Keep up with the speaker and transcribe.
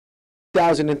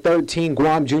2013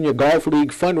 Guam Junior Golf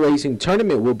League fundraising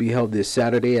tournament will be held this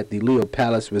Saturday at the Leo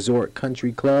Palace Resort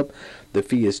Country Club. The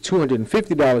fee is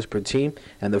 $250 per team,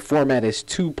 and the format is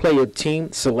two-player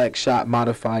team, select shot,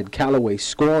 modified Callaway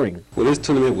scoring. Well, this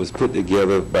tournament was put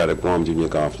together by the Guam Junior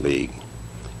Golf League,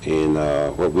 and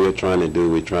what we're trying to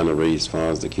do, we're trying to raise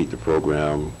funds to keep the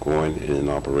program going and in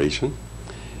operation.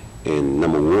 And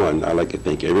number one, I'd like to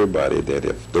thank everybody that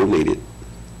have donated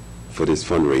for this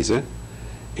fundraiser.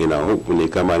 And I hope when they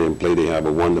come out and play, they have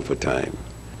a wonderful time.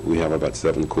 We have about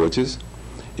 7 coaches,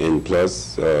 and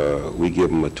plus we give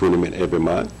them a tournament every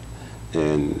month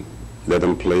and let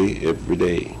them play every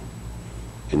day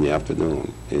in the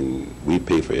afternoon. And we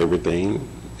pay for everything.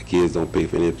 The kids don't pay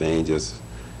for anything, just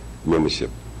membership.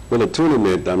 Well, the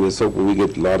tournament, I'm just hoping we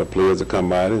get a lot of players to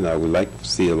come out, and I would like to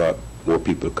see a lot more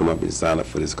people come up and sign up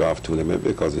for this golf tournament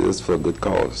because it is for a good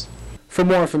cause. For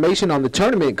more information on the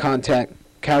tournament, contact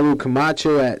Caru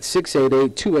Camacho at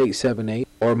 688-2878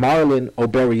 or Marlon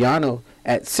Oberiano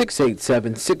at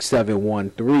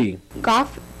 687-6713.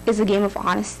 Golf is a game of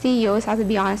honesty. You always have to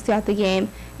be honest throughout the game,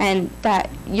 and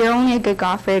that you're only a good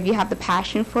golfer if you have the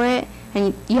passion for it,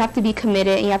 and you have to be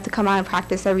committed, and you have to come out and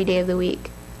practice every day of the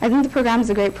week. I think the program is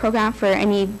a great program for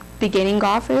any beginning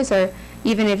golfers, or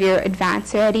even if you're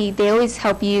advanced already. They always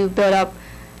help you build up.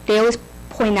 They always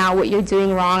point out what you're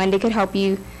doing wrong, and they could help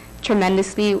you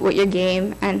tremendously with your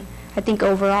game. And I think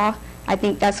overall, I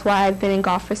think that's why I've been in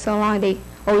golf for so long. They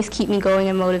always keep me going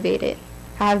and motivated.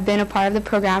 I have been a part of the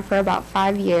program for about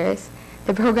 5 years.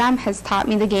 The program has taught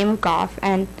me the game of golf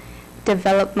and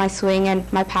developed my swing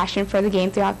and my passion for the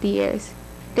game throughout the years.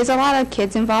 There's a lot of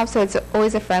kids involved, so it's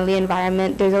always a friendly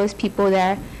environment. There's always people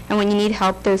there, and when you need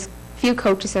help, there's few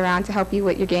coaches around to help you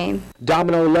with your game.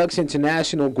 Domino Lux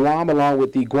International Guam, along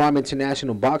with the Guam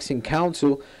International Boxing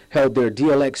Council, held their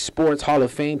DLX Sports Hall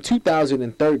of Fame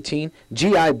 2013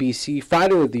 GIBC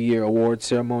Fighter of the Year award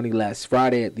ceremony last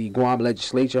Friday at the Guam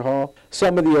Legislature Hall.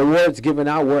 Some of the awards given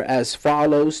out were as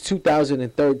follows: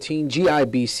 2013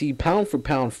 GIBC Pound for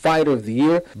Pound Fighter of the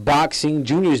Year Boxing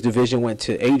Juniors Division went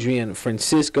to Adrian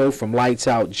Francisco from Lights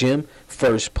Out Gym,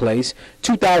 first place.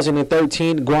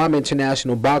 2013 Guam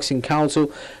International Boxing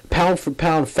Council Pound for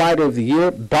Pound Fighter of the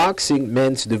Year Boxing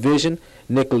Men's Division,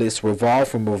 Nicholas Raval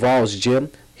from Raval's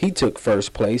Gym. He took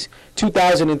first place.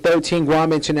 2013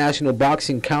 Guam International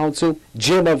Boxing Council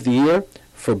Gym of the Year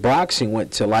for boxing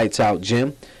went to Lights Out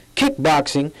Gym.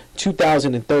 Kickboxing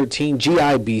 2013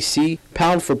 GIBC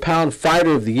Pound for Pound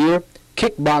Fighter of the Year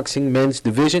Kickboxing Men's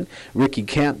Division, Ricky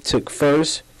Camp took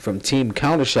first from Team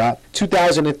Countershot.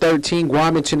 2013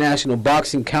 Guam International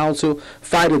Boxing Council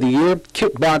Fight of the Year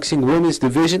Kickboxing Women's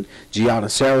Division, Gianna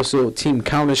Saraso, Team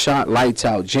Countershot, Lights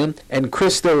Out Gym, and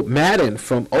Crystal Madden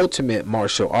from Ultimate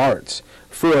Martial Arts.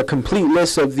 For a complete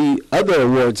list of the other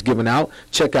awards given out,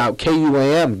 check out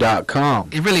KUAM.com.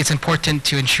 It really is important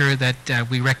to ensure that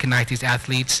we recognize these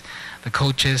athletes, the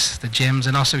coaches, the gyms,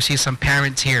 and also see some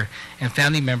parents here and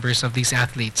family members of these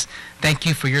athletes. Thank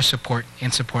you for your support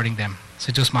in supporting them.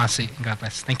 So just Masi, and God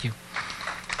bless. Thank you.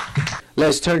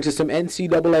 Let's turn to some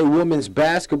NCAA women's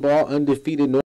basketball. Undefeated